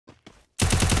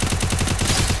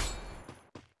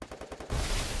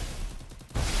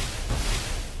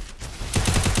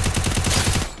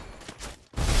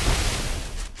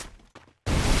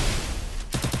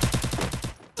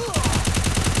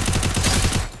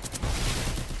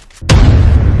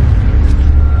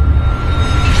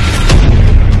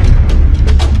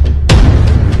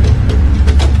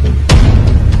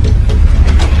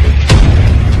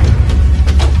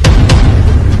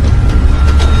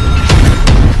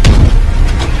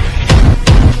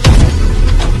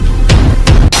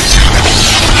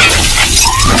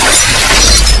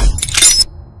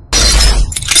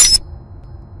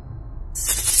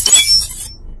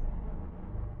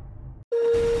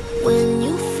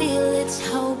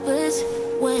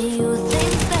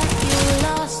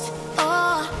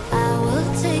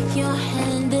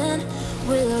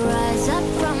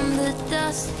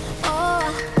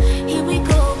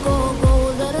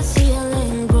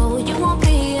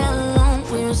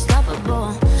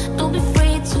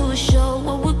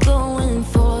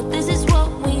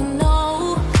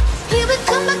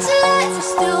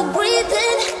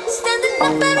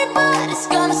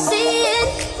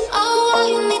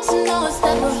to know is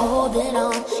that we're holding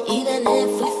on. Even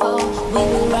if we fall, we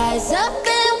will rise up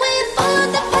and we follow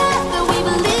the path that we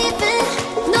believe in.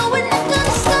 No, we're not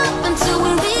gonna stop until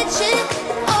we reach it.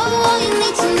 Oh, all you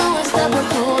need to know is that we're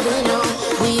holding on.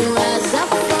 We rise up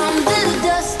from the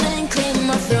dust and clear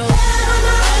my throat.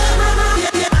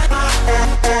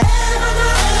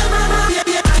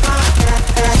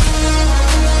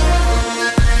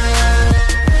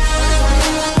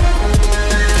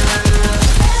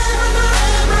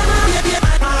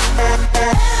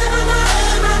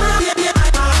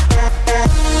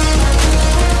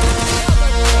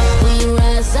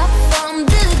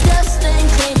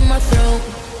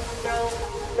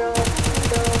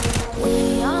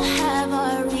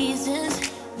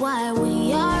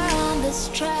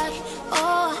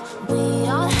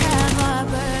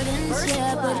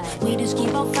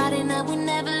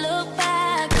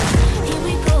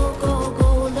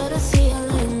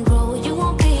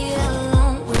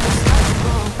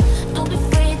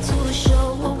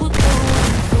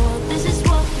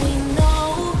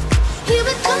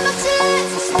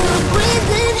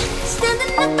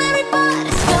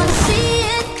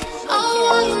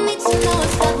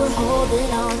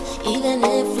 Even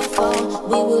if we fall,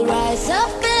 we will rise up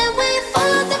and we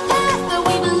follow the path that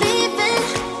we believe in.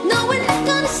 No, we're not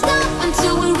gonna stop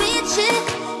until we reach it.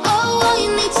 Oh, all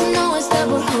you need to know is that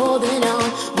we're holding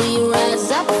on. We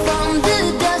rise up from the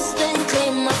dust and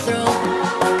clear my throat.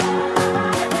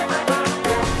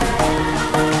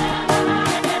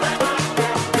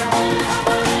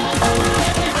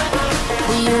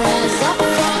 We rise up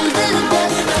from the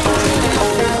dust and clear my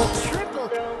throat.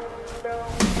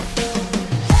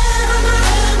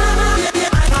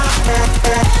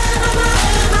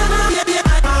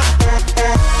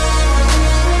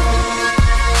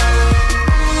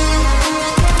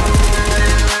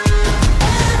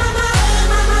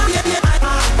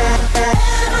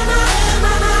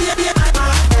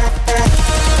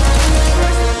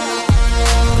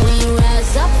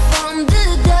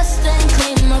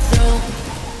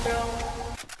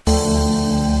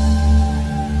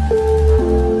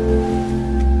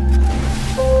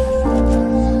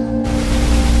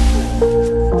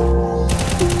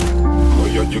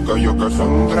 Дикая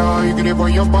Кассандра,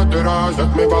 игривая подра,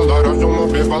 затмевала разум,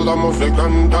 убивала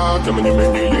музыканта. Тем не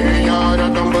менее я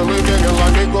рядом был и верил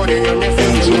аллегориями.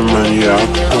 Моя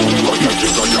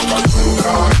дикая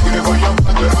Кассандра, игривая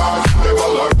подра,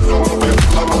 затмевала разум,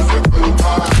 убивала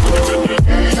музыканта. Тем не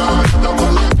менее я рядом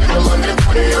был и верил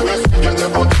аллегориями. Съедены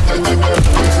будут тебе.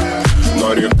 На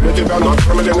реке тебя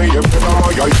накормленные пивом,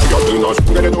 моя ты наш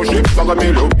грядущий псалами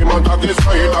любима, так и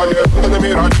стоит аллегориями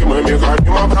родимыми,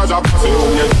 храним образопасы.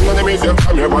 Умненными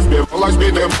зерками воспевалась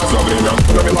биты за время.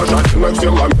 Навела жадных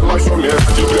сил, ломилась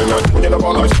умерти время. Не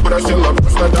давалась, просила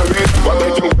просто давить. Под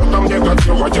этим кто-то мне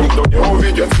красиво, тем, кто не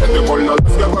увидит свет. И больно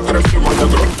ласково, красиво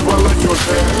закручивалась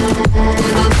уже.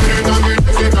 Мы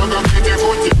намерены всегда как эти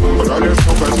пути. Брали,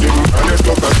 что хотим,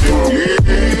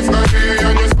 и скорее я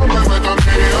не смогу в этом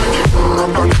мире один.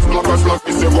 Руками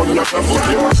благослови сегодня на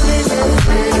пути.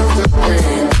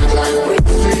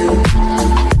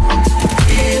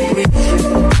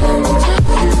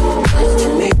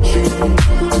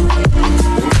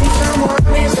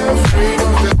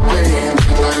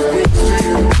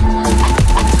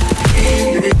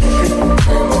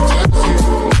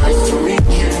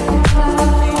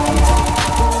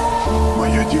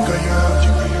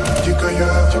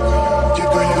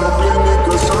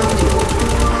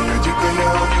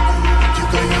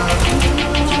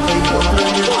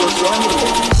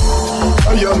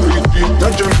 А я прикрыт,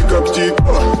 ночами как птица,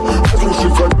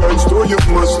 разрушив опять, строив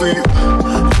мосты.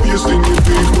 Но если не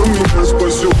ты, кто меня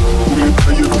спасет?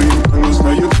 Улетает дым, она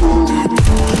знает пол.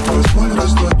 Позволь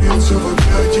раствориться в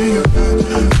объятиях.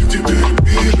 Ты теперь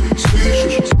видишь,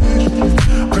 слышишь,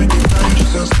 проникаешь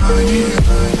в сознание.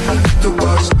 Это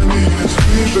познание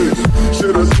слышит. Все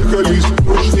разъехались,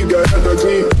 ночь не горят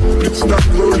огни. Представь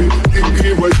в роли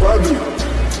игривой воды.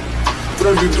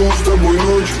 Проведу с тобой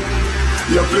ночь.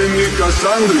 Я пленник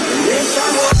Кассандры.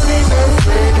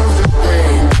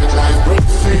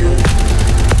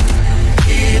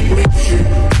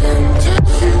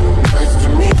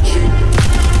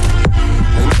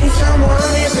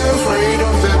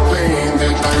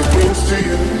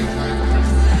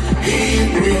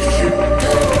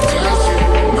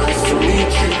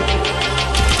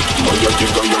 Моя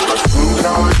дикая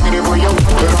Кассандра, игривая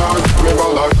опера,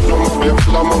 смевала шум,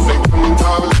 убивала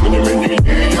музыканта. Тем не менее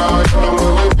я рядом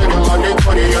был и верил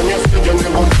аллегориями. Съедены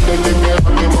будут тебе.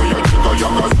 Моя дикая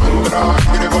Кассандра,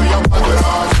 игривая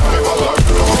опера, смевала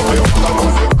шум, убивала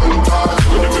музыканта.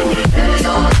 Тем не менее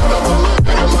я рядом был и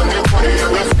верил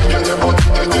аллегориями. Съедены будут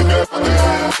тебе.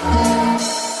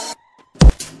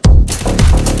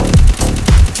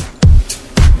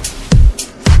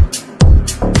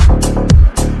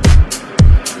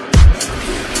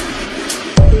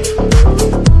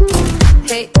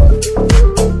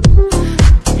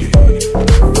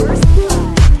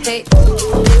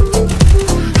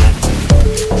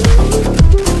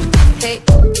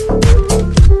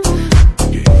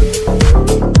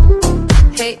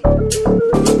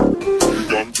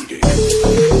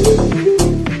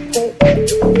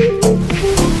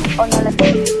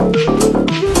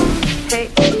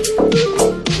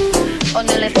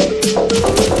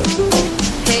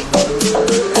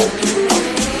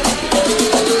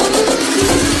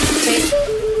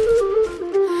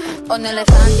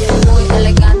 muy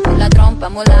elegante, la trompa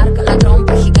molarca, la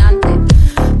trompa gigante.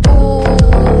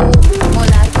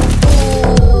 Molarca,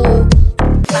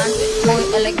 muy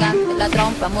elegante, la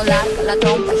trompa molarca, la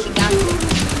trompa gigante.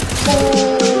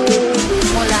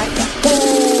 Molarca.